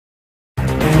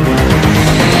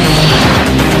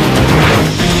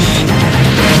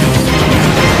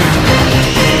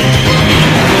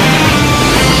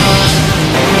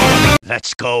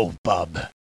go, bub.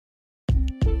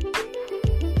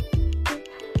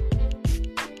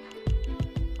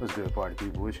 What's good, party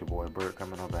people? It's your boy Bert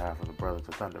coming on behalf of the Brothers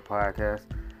of Thunder podcast.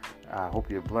 I hope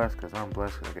you're blessed because I'm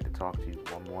blessed because I get to talk to you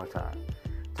one more time.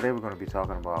 Today we're going to be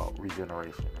talking about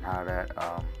regeneration and how that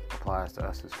applies to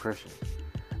us as Christians.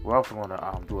 We're also going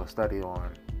to do a study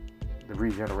on the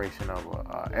regeneration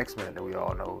of X-Men that we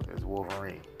all know as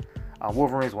Wolverine.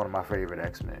 Wolverine is one of my favorite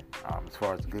X-Men, as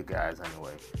far as the good guys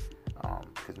anyway,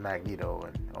 because Magneto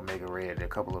and Omega Red are a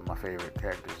couple of my favorite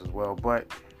characters as well.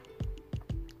 But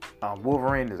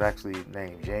Wolverine is actually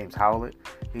named James Howlett.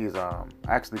 He's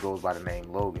actually goes by the name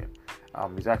Logan.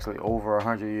 He's actually over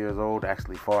 100 years old,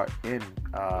 actually fought in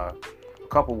a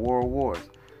couple world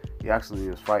wars. He actually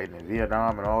was fighting in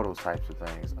Vietnam and all those types of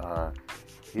things.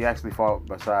 He actually fought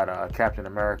beside Captain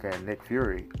America and Nick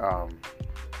Fury.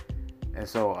 And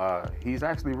so he's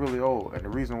actually really old. And the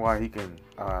reason why he can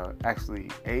actually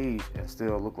age and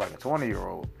still look like a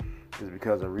 20-year-old is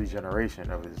because of regeneration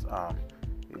of his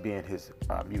being his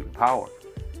mutant power.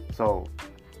 So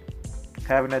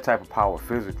having that type of power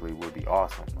physically would be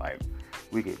awesome. Like,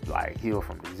 we could heal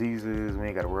from diseases. We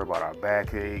ain't got to worry about our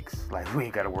backaches. Like, we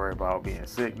ain't got to worry about being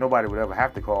sick. Nobody would ever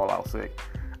have to call out sick.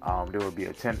 There would be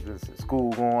attendance in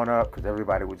school going up because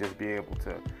everybody would just be able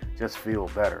to just feel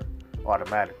better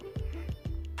automatically.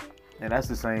 And that's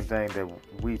the same thing that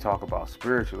we talk about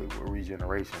spiritually with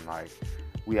regeneration. Like,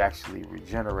 we actually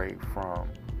regenerate from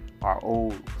our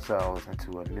old selves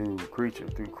into a new creature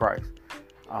through Christ.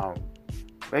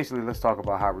 Basically, let's talk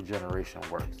about how regeneration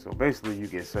works. So basically, you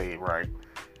get saved, right?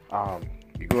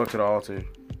 You go up to the altar,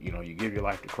 you give your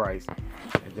life to Christ,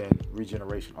 and then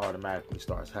regeneration automatically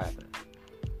starts happening.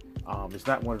 It's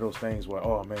not one of those things where,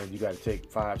 oh man, you got to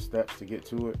take 5 steps to get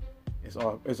to it.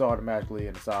 It's automatically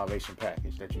in the salvation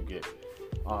package that you get.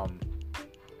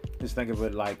 Just think of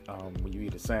it like when you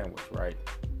eat a sandwich, right?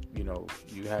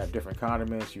 You have different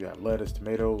condiments. You have lettuce,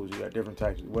 tomatoes. You got different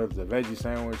types, whether it's a veggie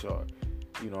sandwich or,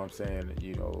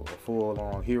 a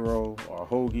full-on hero or a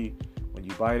hoagie. When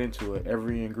you bite into it,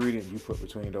 every ingredient you put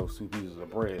between those 2 pieces of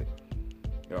bread,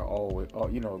 they're always,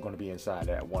 going to be inside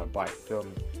that one bite. Feel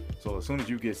me? So as soon as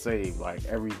you get saved, like,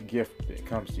 every gift that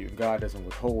comes to you, God doesn't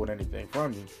withhold anything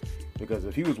from you, because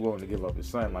if He was willing to give up His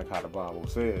Son, like how the Bible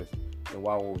says, then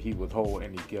why would He withhold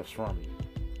any gifts from you?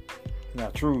 Now,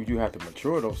 true, you have to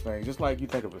mature those things, just like you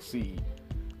think of a seed.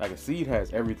 Like, a seed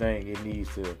has everything it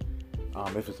needs to,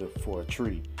 if it's for a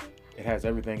tree, it has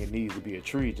everything it needs to be a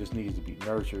tree. It just needs to be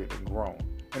nurtured and grown.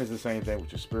 And it's the same thing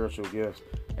with your spiritual gifts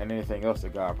and anything else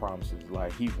that God promises.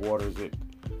 Like, He waters it,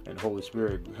 and the Holy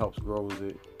Spirit helps grows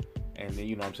it. And then,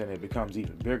 it becomes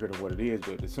even bigger than what it is.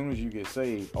 But as soon as you get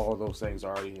saved, all those things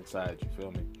are already inside you,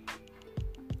 feel me?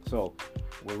 So,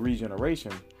 with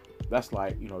regeneration, that's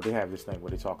like, they have this thing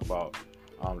where they talk about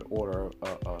the order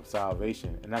of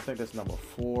salvation. And I think that's number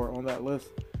 4 on that list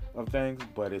of things.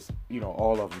 But it's,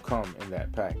 all of them come in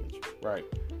that package, right?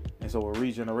 And so with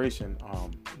regeneration,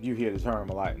 you hear the term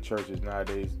a lot in churches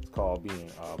nowadays. It's called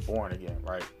being born again,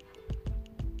 right?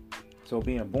 So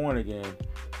being born again,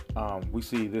 we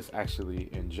see this actually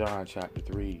in John chapter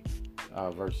 3,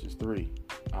 verses 3.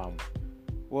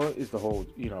 Well, it's the whole,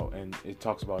 and it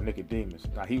talks about Nicodemus.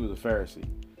 Now, he was a Pharisee,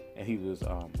 and he was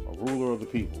a ruler of the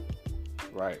people,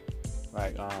 right?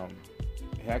 Like,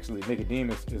 actually,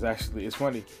 Nicodemus is actually, it's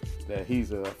funny that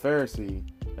he's a Pharisee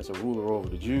that's a ruler over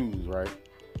the Jews, right?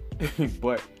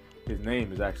 But his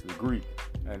name is actually Greek,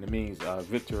 and it means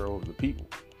victor over the people.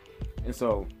 And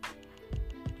so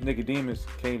Nicodemus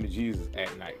came to Jesus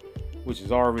at night, which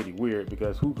is already weird,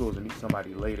 because who goes to meet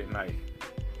somebody late at night?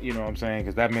 You know what I'm saying?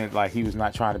 Because that meant, like, he was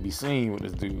not trying to be seen with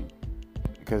this dude,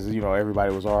 because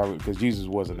everybody was already, because Jesus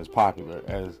wasn't as popular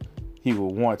as he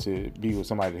would want to be with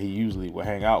somebody that he usually would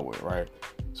hang out with, right?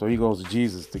 So he goes to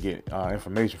Jesus to get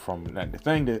information from him. And the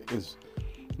thing that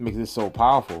makes this so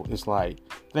powerful, it's like,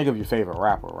 think of your favorite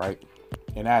rapper, right?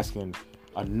 And asking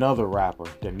another rapper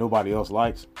that nobody else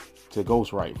likes to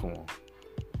ghostwrite for him.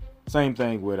 Same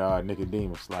thing with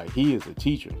Nicodemus. Like, he is a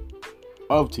teacher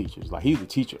of teachers. Like, he's a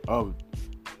teacher of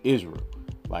Israel.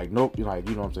 Like, nope, like,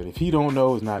 you know what I'm saying? If he don't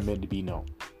know, it's not meant to be known.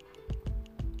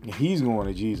 And he's going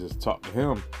to Jesus to talk to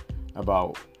him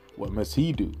about what must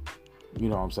he do. You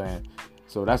know what I'm saying?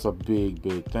 So that's a big,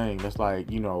 big thing. That's like,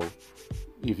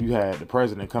 if you had the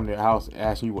president come to your house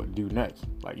asking you what to do next.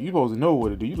 Like, you're supposed to know what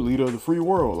to do. You're the leader of the free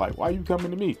world. Like, why are you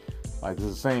coming to me? Like, it's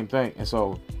the same thing. And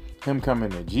so him coming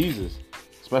to Jesus,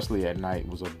 especially at night,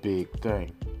 was a big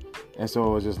thing. And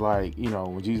so it was just like,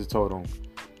 when Jesus told him,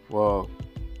 well,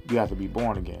 you have to be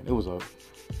born again. It was a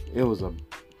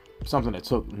something that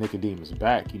took Nicodemus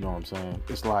back, you know what I'm saying?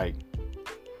 It's like,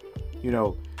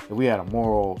 if we had a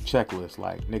moral checklist,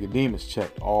 like Nicodemus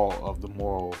checked all of the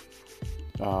moral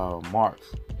marks.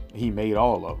 He made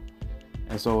all of them.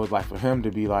 And so it's like for him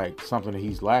to be like something that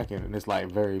he's lacking, and it's like a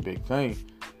very big thing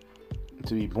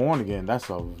to be born again. That's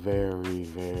a very,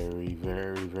 very,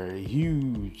 very, very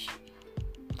huge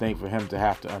thing for him to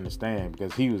have to understand,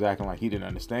 because he was acting like he didn't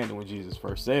understand it when Jesus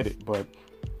first said it. But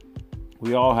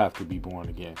we all have to be born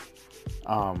again,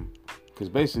 because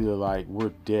basically, like, we're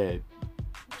dead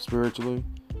spiritually,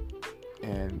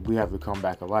 and we have to come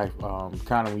back alive.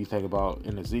 Kind of when you think about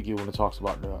in Ezekiel when it talks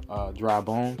about the dry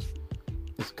bones,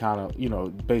 it's kind of, you know,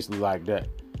 basically like that.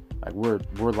 Like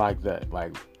we're like that,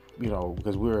 like, you know,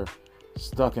 because we're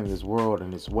stuck in this world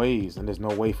and its ways, and there's no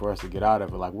way for us to get out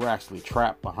of it. Like we're actually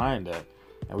trapped behind that,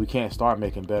 and we can't start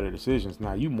making better decisions.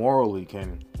 Now you morally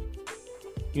can,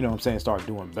 you know what I'm saying, start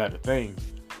doing better things.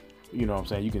 You know what I'm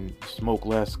saying? You can smoke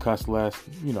less, cuss less,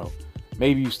 you know.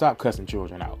 Maybe you stop cussing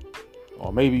children out.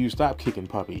 Or maybe you stop kicking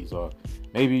puppies. Or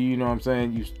maybe, you know what I'm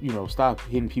saying, you know, stop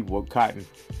hitting people with cotton.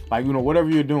 Like, you know, whatever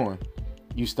you're doing,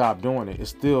 you stop doing it. It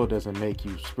still doesn't make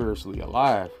you spiritually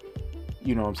alive.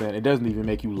 You know what I'm saying? It doesn't even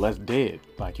make you less dead.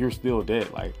 Like, you're still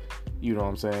dead. Like, you know what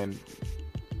I'm saying?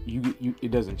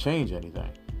 It doesn't change anything.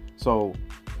 So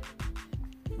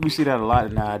we see that a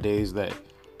lot nowadays, that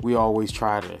we always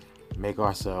try to make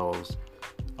ourselves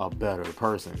a better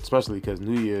person, especially because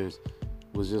New Year's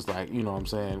was just like, you know what I'm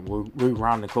saying, we're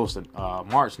rounding close to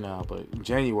March now, but in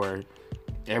January,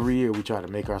 every year we try to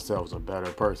make ourselves a better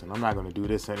person. I'm not going to do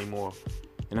this anymore,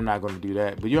 and I'm not going to do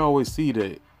that. But you always see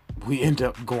that we end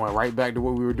up going right back to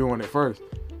what we were doing at first,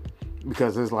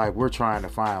 because it's like we're trying to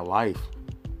find life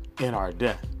in our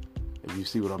death, if you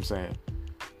see what I'm saying.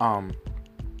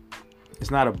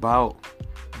 It's not about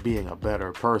being a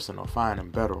better person or finding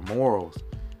better morals.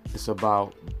 It's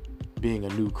about being a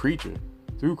new creature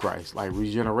through Christ. Like,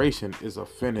 regeneration is a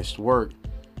finished work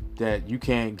that you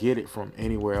can't get it from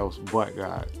anywhere else but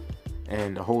God.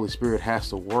 And the Holy Spirit has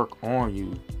to work on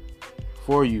you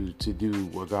for you to do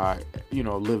what God, you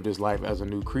know, live this life as a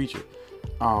new creature.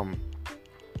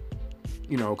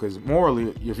 You know, because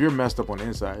morally, if you're messed up on the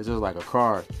inside, it's just like a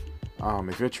car.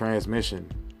 If your transmission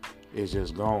is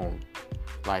just gone,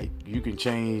 like, you can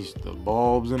change the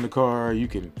bulbs in the car, you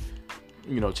can,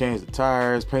 you know, change the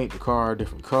tires, paint the car a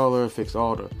different color, fix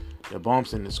all the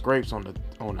bumps and the scrapes on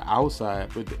the outside,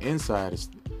 but the inside is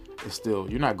still,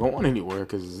 you're not going anywhere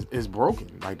because it's broken.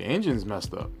 Like, the engine's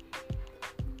messed up.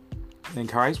 And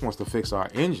Christ wants to fix our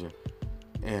engine,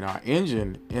 and our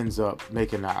engine ends up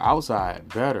making our outside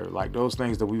better. Like, those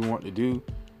things that we want to do,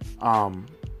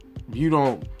 you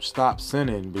don't stop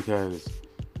sinning because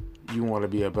you want to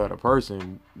be a better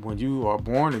person. When you are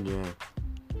born again,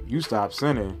 you stop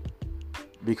sinning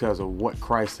because of what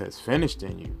Christ has finished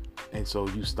in you, and so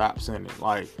you stop sinning.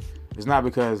 Like, it's not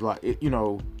because, like, you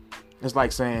know, it's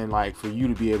like saying, like, for you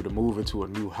to be able to move into a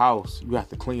new house, you have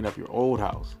to clean up your old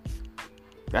house.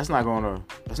 That's not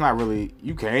really,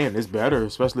 you can, it's better,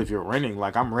 especially if you're renting.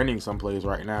 Like, I'm renting someplace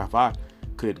right now. If I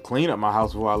could clean up my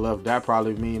house before I left, that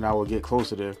probably mean I would get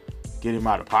closer to getting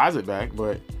my deposit back.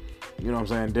 But, you know what I'm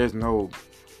saying, there's no,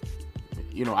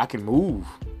 you know, I can move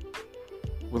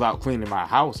without cleaning my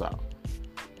house out.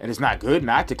 And it's not good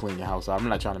not to clean your house out. I'm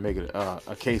not trying to make it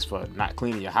a case for not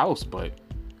cleaning your house, but,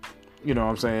 you know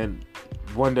what I'm saying,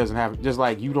 one doesn't have, just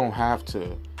like you don't have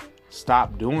to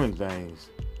stop doing things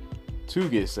to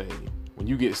get saved. When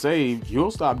you get saved,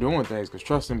 you'll stop doing things, because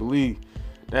trust and believe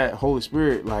that Holy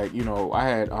Spirit, like, you know, I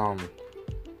had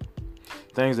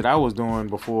things that I was doing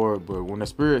before, but when the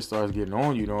Spirit starts getting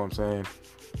on you, know what I'm saying,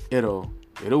 it'll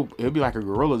be like a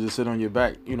gorilla just sit on your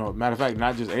back. You know, matter of fact,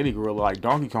 not just any gorilla, like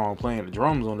Donkey Kong playing the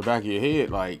drums on the back of your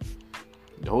head. Like,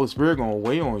 the Holy Spirit gonna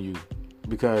weigh on you,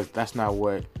 because that's not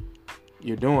what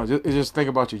you're doing. Just think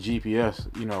about your GPS,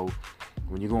 you know,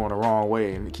 when you're going the wrong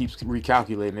way and it keeps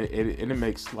recalculating it, and it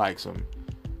makes like some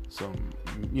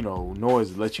you know,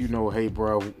 noise to let you know, hey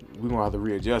bro, we're gonna have to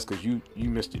readjust because you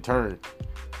missed your turn.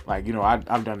 Like, you know,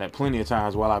 I've done that plenty of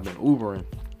times while I've been Ubering.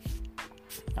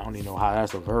 I don't even know how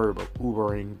that's a verb, of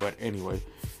Ubering, but anyway,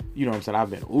 you know what I'm saying, I've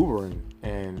been Ubering,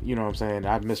 and you know what I'm saying,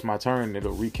 I've missed my turn, and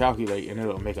it'll recalculate, and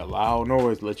it'll make a loud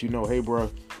noise to let you know, hey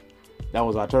bro, that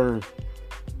was our turn.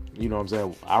 You know what I'm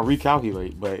saying, I'll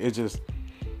recalculate, but it just,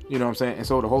 you know what I'm saying, and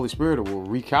so the Holy Spirit will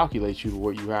recalculate you to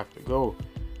where you have to go.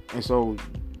 And so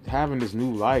having this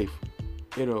new life,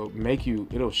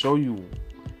 it'll show you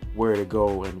where to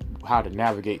go and how to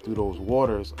navigate through those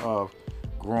waters of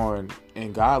growing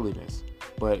in godliness.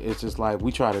 But it's just like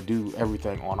we try to do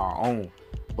everything on our own.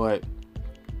 But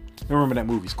I remember that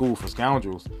movie School for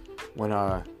Scoundrels, when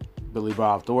Billy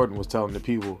Bob Thornton was telling the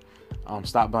people,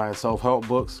 Stop buying self-help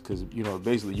books, because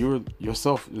basically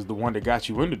yourself is the one that got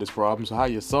you into this problem. So how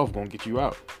yourself gonna get you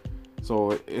out?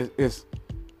 So it's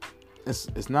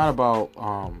not about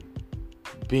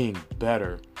being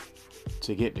better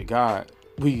to get to God.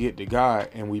 We get to God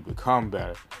and we become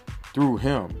better through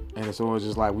Him, and it's always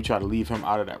just like we try to leave Him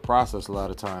out of that process a lot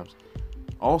of times.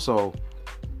 Also,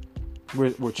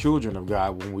 we're children of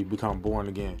God when we become born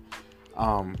again.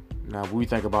 Now, when we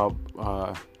think about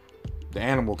the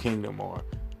animal kingdom, or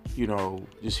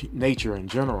just nature in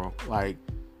general, like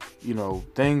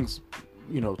things,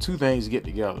 two things get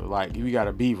together. Like, you got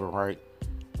a beaver, right?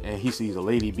 And he sees a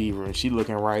lady beaver and she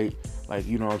looking right, like,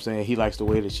 what I'm saying, he likes the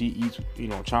way that she eats,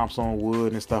 chomps on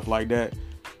wood and stuff like that,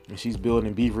 and she's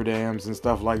building beaver dams and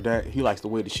stuff like that. He likes the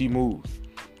way that she moves.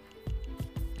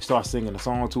 He starts singing a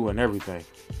song to her and everything.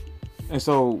 And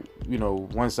so,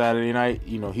 one Saturday night,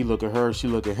 he look at her, she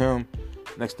look at him.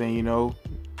 Next thing you know,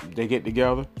 they get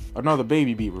together. Another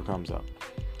baby beaver comes up.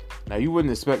 Now, you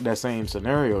wouldn't expect that same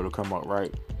scenario to come up,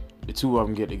 right? The two of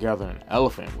them get together and an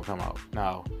elephant will come out.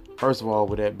 Now, first of all,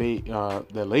 with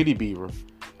that lady beaver,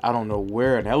 I don't know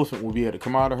where an elephant will be able to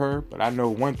come out of her, but I know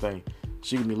one thing: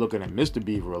 she can be looking at Mr.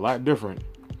 Beaver a lot different,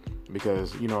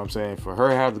 because for her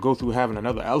to have to go through having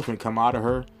another elephant come out of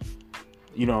her,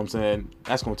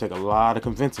 that's going to take a lot of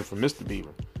convincing from Mr. Beaver.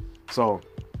 So,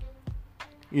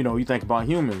 you think about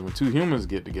humans. When two humans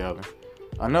get together,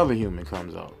 another human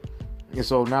comes out. And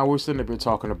so now we're sitting up here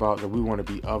talking about that we want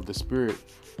to be of the Spirit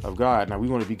of God. Now, we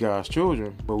want to be God's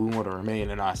children, but we want to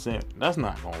remain in our sin. That's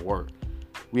not going to work.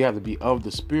 We have to be of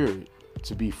the Spirit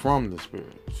to be from the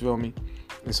Spirit. You feel me?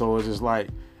 And so it's just like,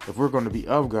 if we're going to be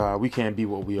of God, we can't be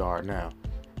what we are now.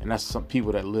 And that's some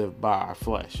people that live by our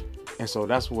flesh. And so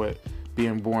that's what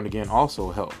being born again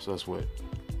also helps us with.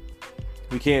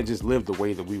 We can't just live the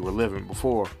way that we were living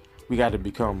before. We got to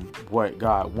become what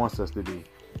God wants us to be.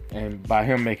 And by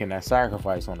Him making that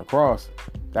sacrifice on the cross,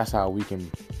 that's how we can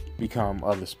become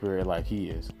of the Spirit like He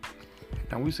is.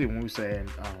 Now, we see when we're saying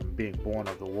being born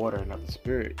of the water and of the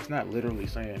Spirit, it's not literally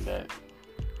saying that,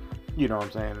 we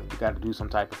got to do some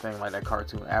type of thing like that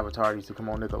cartoon Avatar used to come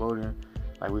on Nickelodeon.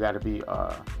 Like, we got to be,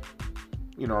 born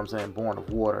of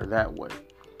water that way.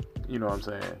 You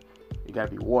got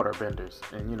to be water benders.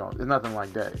 And, there's nothing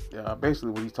like that.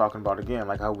 Basically, what he's talking about, again,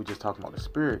 like how we just talking about the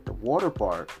Spirit, the water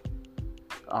part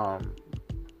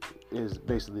is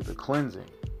basically the cleansing.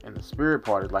 And the Spirit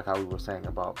part is like how we were saying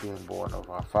about being born of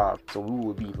our Father. So we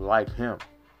would be like Him.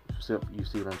 You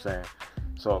see what I'm saying?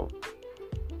 So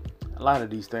a lot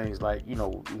of these things, like,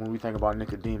 when we think about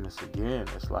Nicodemus again,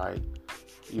 it's like,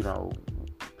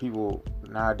 people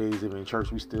nowadays, even in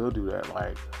church, we still do that.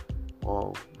 Like,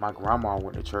 well, my grandma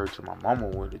went to church and my mama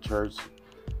went to church,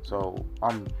 so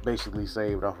I'm basically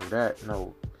saved off of that.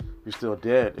 No, you're still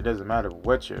dead. It doesn't matter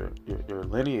what your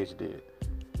lineage did.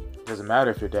 It doesn't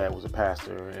matter if your dad was a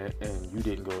pastor and you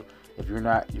didn't go. If you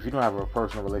don't have a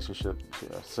personal relationship to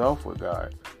yourself with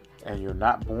God, and you're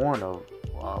not born of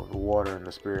the water and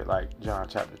the Spirit, like John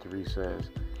chapter 3 says,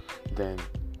 then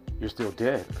you're still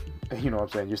dead.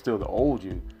 You're still the old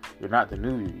you. You're not the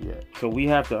new you yet. So we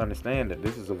have to understand that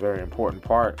this is a very important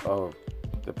part of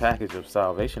the package of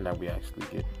salvation that we actually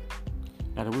get.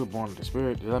 Now that we're born of the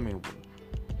Spirit, does that mean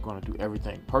we're going to do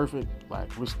everything perfect?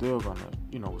 Like, we're still going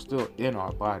to, we're still in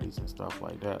our bodies and stuff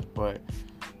like that. But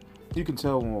you can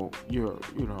tell when you're,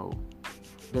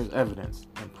 there's evidence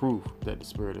and proof that the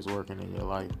Spirit is working in your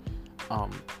life.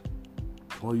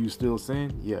 Will you still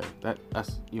sin? Yeah,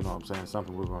 that's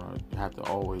something we're going to have to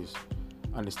always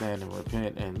understand and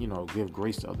repent and, give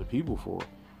grace to other people for.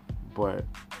 But,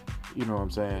 you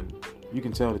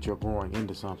can tell that you're growing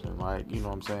into something. Like, you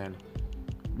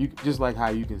just like how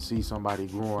you can see somebody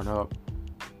growing up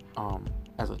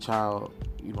as a child,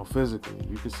 physically.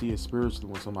 You can see it spiritually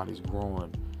when somebody's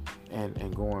growing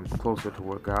and going closer to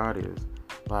what God is.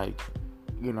 Like,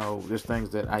 there's things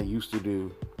that I used to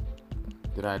do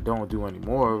that I don't do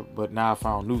anymore, but now I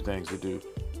found new things to do.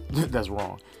 That's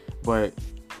wrong. But,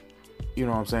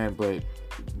 but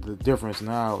the difference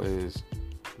now is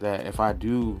that if I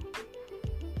do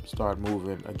start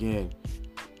moving again,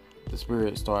 the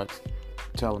Spirit starts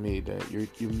telling me that you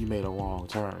made a wrong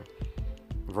turn.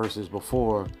 Versus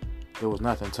before, there was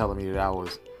nothing telling me that I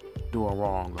was doing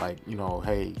wrong. Like,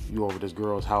 hey, you over this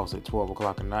girl's house at 12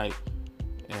 o'clock at night,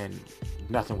 and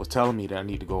nothing was telling me that I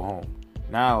need to go home.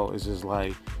 Now it's just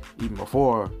like, even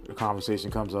before the conversation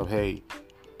comes up, hey,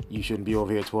 you shouldn't be over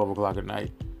here at 12 o'clock at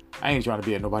night. I ain't trying to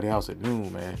be at nobody's house at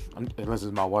noon, man. Unless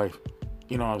it's my wife.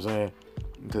 You know what I'm saying?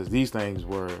 Because these things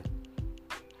were,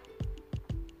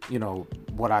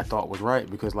 what I thought was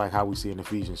right. Because like how we see in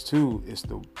Ephesians 2, it's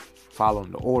the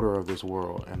following the order of this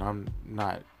world. And I'm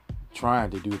not trying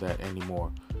to do that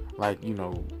anymore. Like,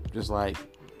 just like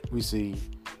we see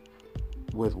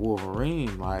with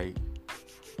Wolverine, like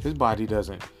his body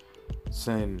doesn't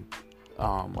send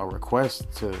a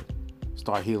request to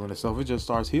start healing itself. It just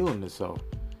starts healing itself.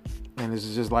 And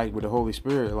it's just like with the Holy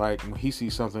Spirit, like when he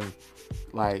sees something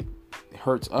like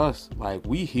hurts us, like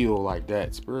we heal like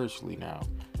that spiritually now,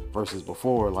 versus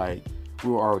before, like we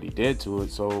were already dead to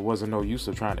it, so it wasn't no use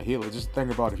of trying to heal it. Just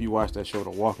think about if you watch that show, The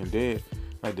Walking Dead,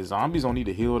 like the zombies don't need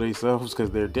to heal themselves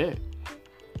because they're dead.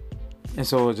 And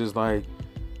so it's just like,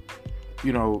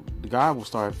 the God will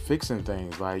start fixing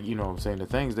things, like, the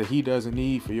things that he doesn't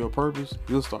need for your purpose,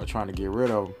 he'll start trying to get rid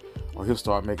of them, or he'll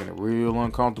start making it real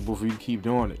uncomfortable for you to keep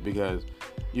doing it, because,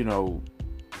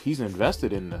 he's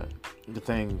invested in the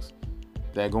things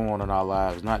that go on in our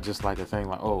lives, not just like a thing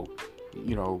like,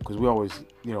 because we always,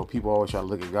 people always try to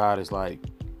look at God as like,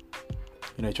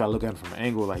 they try to look at him from an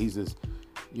angle like he's this,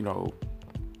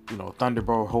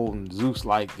 Thunderbolt holding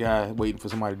Zeus-like guy waiting for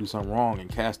somebody to do something wrong and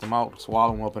cast him out,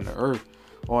 swallow him up in the earth.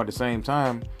 Or at the same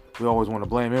time, we always want to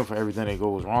blame him for everything that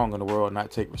goes wrong in the world and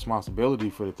not take responsibility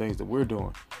for the things that we're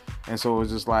doing. And so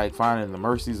it's just like finding the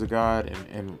mercies of God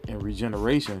and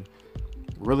regeneration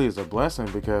really is a blessing,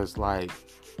 because like,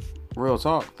 real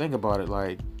talk, think about it,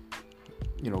 like,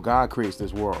 God creates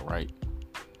this world, right?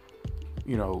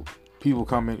 People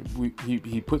come in,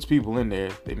 he puts people in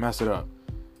there, they mess it up,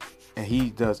 and he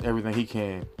does everything he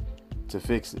can to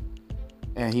fix it.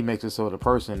 And he makes it so the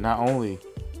person, not only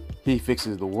he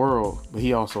fixes the world, but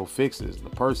he also fixes the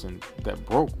person that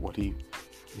broke what he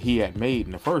had made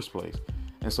in the first place.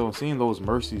 And so seeing those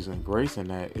mercies and grace in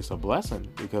that, it's a blessing,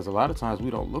 because a lot of times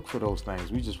we don't look for those things.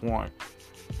 We just want,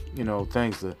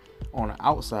 things to, on the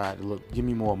outside, to look, give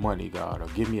me more money, God, or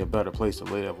give me a better place to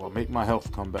live, or make my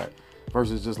health come back,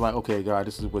 versus just like, okay, God,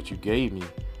 this is what you gave me.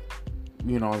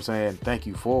 Thank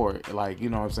you for it. Like,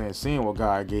 seeing what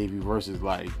God gave you versus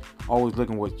like always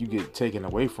looking what you get taken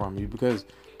away from you. Because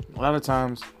a lot of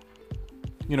times,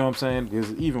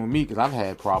 because even with me, because I've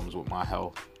had problems with my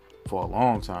health for a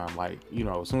long time. Like,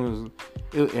 as soon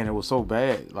as it was so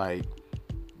bad, like,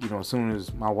 as soon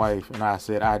as my wife and I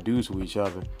said I do to each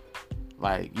other,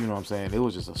 like, it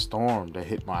was just a storm that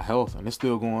hit my health, and it's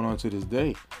still going on to this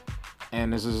day.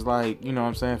 And it's just like,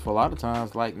 for a lot of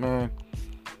times, like, man,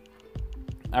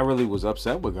 I really was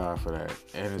upset with God for that.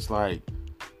 And it's like,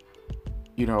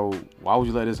 why would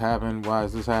you let this happen? Why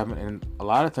is this happening? And a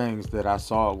lot of things that I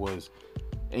saw was,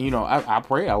 and I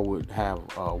pray I would have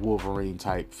a Wolverine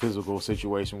type physical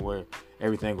situation where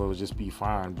everything will just be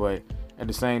fine. But at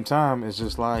the same time, it's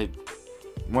just like,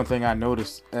 one thing I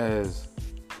noticed as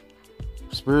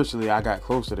spiritually I got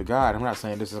closer to God. I'm not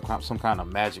saying this is some kind of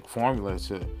magic formula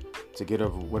to get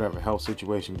over whatever health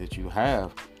situation that you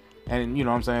have. And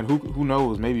who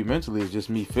knows, maybe mentally it's just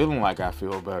me feeling like I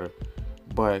feel better.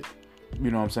 But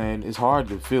it's hard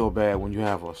to feel bad when you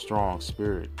have a strong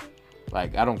spirit.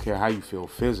 Like, I don't care how you feel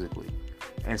physically.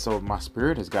 And so my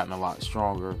spirit has gotten a lot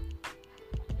stronger,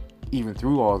 even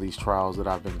through all these trials that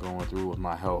I've been going through with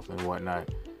my health and whatnot.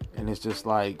 And it's just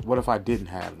like, what if I didn't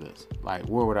have this? Like,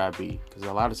 where would I be? Because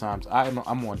a lot of times I'm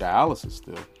on dialysis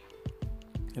still,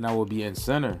 and I will be in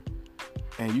center.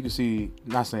 And you can see,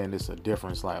 not saying this a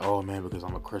difference, like, oh man, because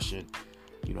I'm a Christian,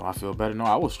 I feel better. No,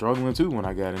 I was struggling too when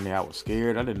I got in there. I was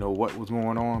scared. I didn't know what was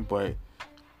going on, but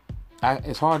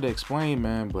it's hard to explain,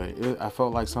 man. But I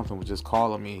felt like something was just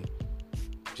calling me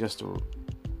just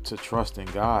to trust in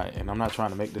God. And I'm not trying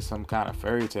to make this some kind of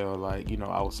fairy tale, like,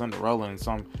 I was Cinderella and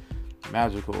some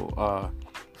magical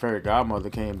fairy godmother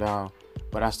came down.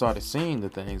 But I started seeing the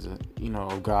things,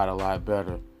 of God a lot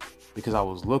better because I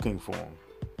was looking for him.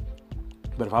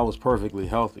 But if I was perfectly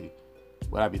healthy,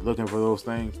 would I be looking for those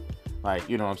things? Like,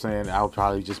 I would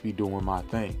probably just be doing my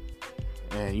thing.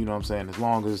 And, as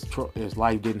long as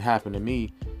life didn't happen to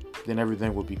me, then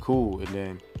everything would be cool. And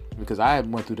then, because I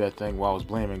went through that thing where I was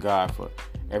blaming God for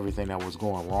everything that was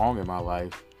going wrong in my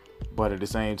life. But at the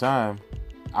same time,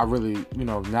 I really,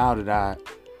 now that I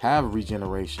have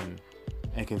regeneration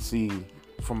and can see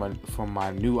from my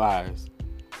new eyes,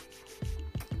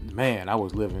 man, I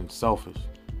was living selfish.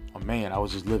 Man, I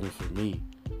was just living for me,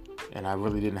 and I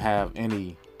really didn't have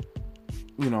any,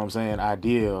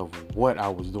 idea of what I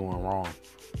was doing wrong.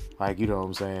 Like, you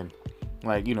going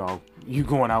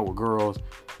out with girls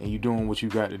and you doing what you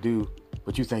got to do,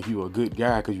 but you think you a good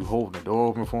guy because you holding the door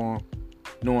open for them,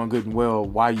 knowing good and well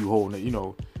why you holding it.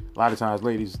 A lot of times,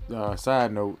 ladies,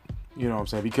 side note,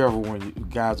 be careful when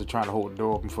guys are trying to hold the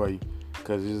door open for you,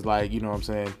 because it's like,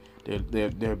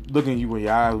 they're looking at you in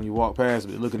your eyes when you walk past,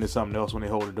 but they're looking at something else when they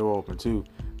hold the door open too.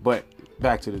 But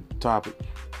back to the topic.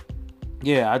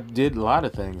 Yeah, I did a lot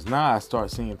of things. Now I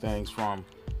start seeing things from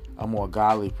a more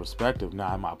godly perspective.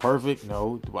 Now, am I perfect?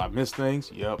 No. Do I miss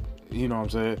things? Yep. You know what I'm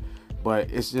saying? But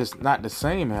it's just not the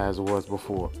same as it was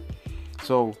before.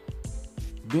 So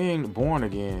being born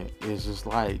again is just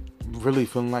like really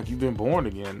feeling like you've been born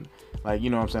again. Like, you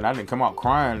know what I'm saying? I didn't come out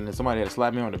crying and somebody had to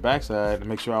slap me on the backside to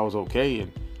make sure I was okay.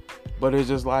 But it's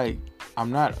just like,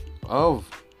 I'm not of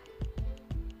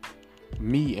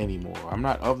me anymore. I'm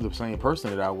not of the same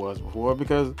person that I was before,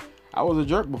 because I was a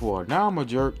jerk before. Now I'm a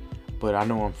jerk, but I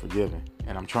know I'm forgiven,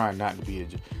 and I'm trying not to be a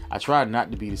jerk. I tried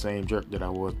not to be the same jerk that I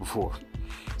was before.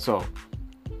 So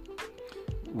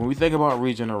when we think about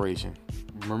regeneration,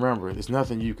 remember, it's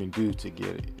nothing you can do to get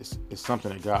it. It's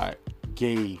something that God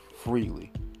gave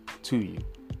freely to you.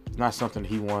 It's not something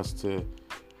He wants to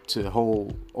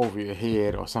hold over your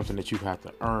head, or something that you have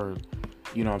to earn.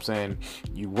 You know what I'm saying?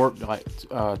 You work like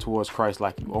towards Christ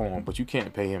like you owe Him, but you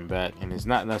can't pay Him back. And it's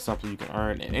not something you can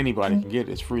earn, and anybody can get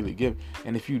it. It's freely given.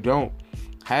 And if you don't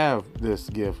have this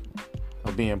gift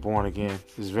of being born again,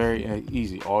 it's very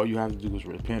easy. All you have to do is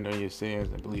repent of your sins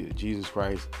and believe that Jesus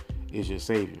Christ is your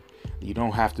Savior. You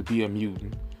don't have to be a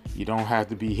mutant. You don't have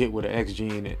to be hit with an X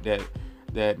gene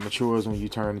that matures when you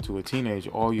turn into a teenager.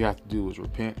 All you have to do is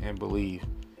repent and believe,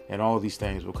 and all these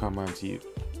things will come unto you.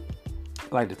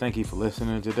 I'd like to thank you for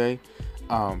listening today.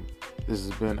 This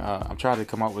has been, I'm trying to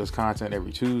come out with this content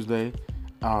every Tuesday.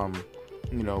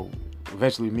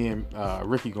 Eventually me and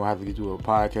Ricky gonna have to do a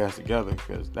podcast together,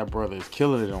 because that brother is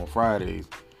killing it on Fridays.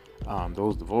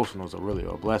 Those devotionals are really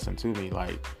a blessing to me.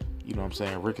 Like, you know what I'm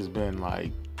saying? Rick has been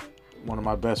like one of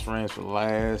my best friends for the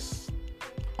last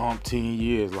 10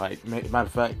 years. Like, matter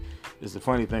of fact, it's the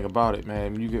funny thing about it,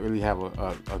 man. When you really have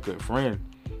a good friend,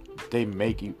 they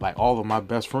make you, like, all of my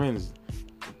best friends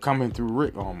coming through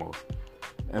Rick almost.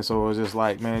 And so it's just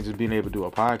like, man, just being able to do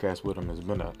a podcast with him has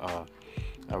been a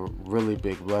really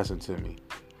big blessing to me.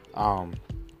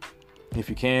 If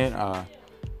you can,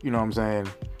 you know what I'm saying,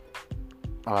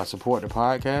 support the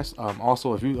podcast.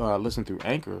 Also, if you listen through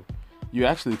Anchor, you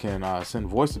actually can send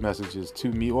voice messages to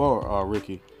me or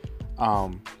Ricky,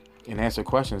 and answer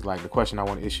questions like the question I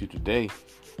want to issue today.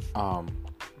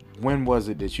 When was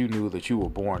it that you knew that you were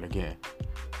born again?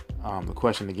 The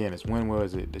question again is, when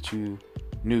was it that you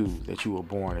knew that you were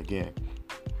born again?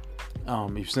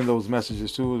 If you send those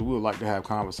messages to us, we would like to have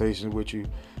conversations with you.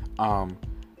 Our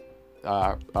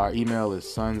email is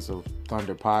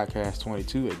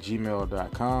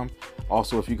sonsofthunderpodcast22@gmail.com.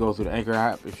 Also, if you go through the Anchor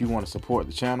app, if you want to support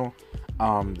the channel,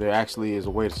 there actually is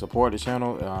a way to support the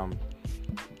channel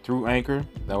through Anchor.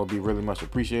 That would be really much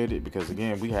appreciated, because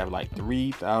again, we have like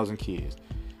 3,000 kids.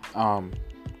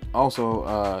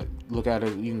 Also, look at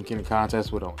it. You can get in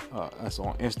contact with us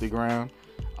on Instagram.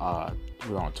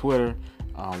 We're on Twitter.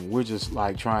 We're just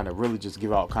like trying to really just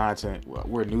give out content.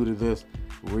 We're new to this.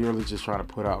 We're really just trying to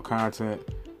put out content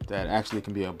that actually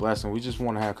can be a blessing. We just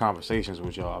want to have conversations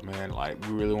with y'all, man. Like,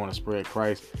 we really want to spread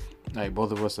Christ. Like,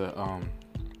 both of us are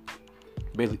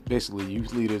basically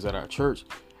youth leaders at our church,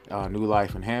 New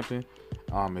Life in Hampton.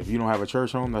 If you don't have a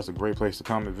church home, that's a great place to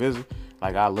come and visit.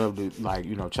 Like, I love to, like,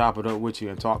 you know, chop it up with you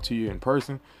and talk to you in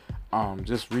person.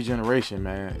 Just regeneration,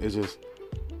 man. It's just,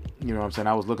 you know what I'm saying?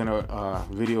 I was looking at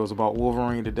videos about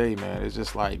Wolverine today, man. It's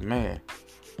just like, man,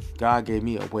 God gave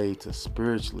me a way to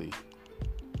spiritually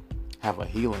have a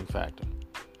healing factor.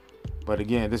 But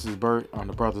again, this is Bert on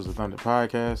the Brothers of Thunder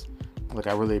podcast. Look,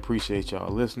 I really appreciate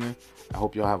y'all listening. I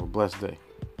hope y'all have a blessed day.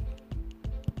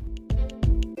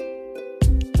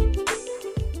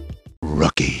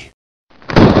 Rookie.